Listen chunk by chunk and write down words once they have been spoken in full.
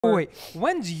Wait,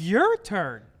 when's your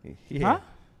turn? Yeah. Huh?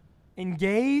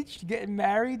 Engaged? Getting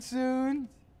married soon?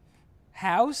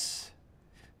 House?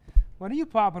 When are you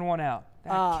popping one out?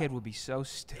 That kid would be so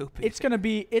stupid. It's gonna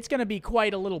be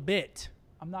quite a little bit.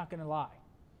 I'm not gonna lie.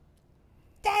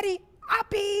 Daddy,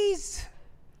 uppies!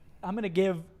 I'm gonna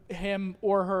give him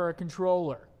or her a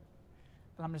controller.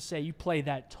 And I'm gonna say, you play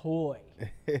that toy.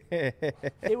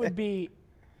 It would be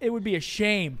a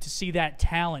shame to see that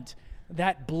talent,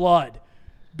 that blood,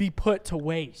 be put to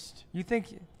waste. You think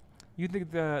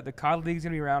the COD League's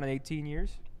gonna be around in 18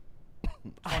 years?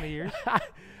 20 years? That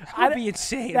would be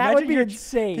insane. That would be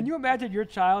insane. Can you imagine your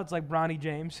child's like Bronny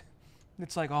James?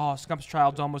 It's like, oh, Scump's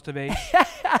child's almost of age.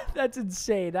 That's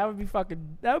insane. That would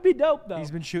be dope though.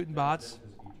 He's been shooting bots.